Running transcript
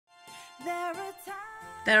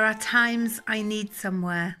There are times I need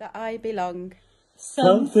somewhere that I belong.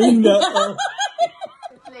 Something that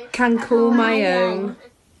Can call my own.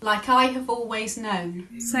 Like I have always known.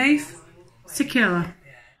 safe, secure.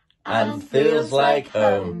 and feels like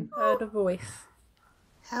home. Heard a voice.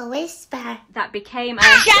 A whisper that became a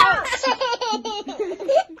shout.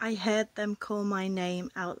 I heard them call my name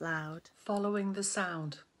out loud. Following the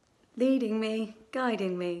sound. Leading me,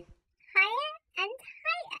 guiding me. Higher and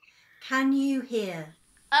higher. Can you hear?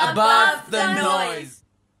 Above the noise.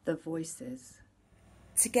 The voices.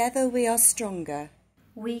 Together we are stronger.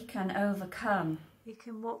 We can overcome. We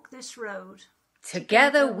can walk this road.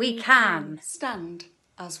 together we can. Stand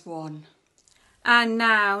as one. And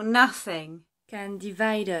now nothing can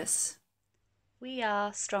divide us. We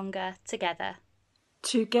are stronger together.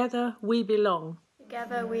 Together we belong.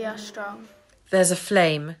 Together we are strong. There's a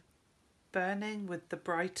flame burning with the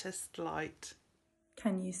brightest light.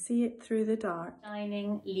 Can you see it through the dark?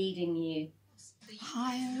 Shining, leading you.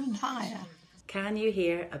 Higher and higher. Can you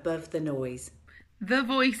hear above the noise? The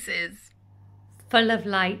voices. Full of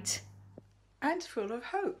light. And full of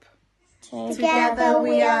hope. Together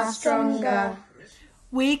we are stronger.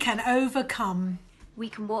 We can overcome. We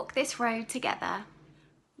can walk this road together.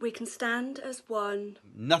 We can stand as one.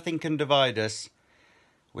 Nothing can divide us.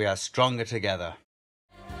 We are stronger together.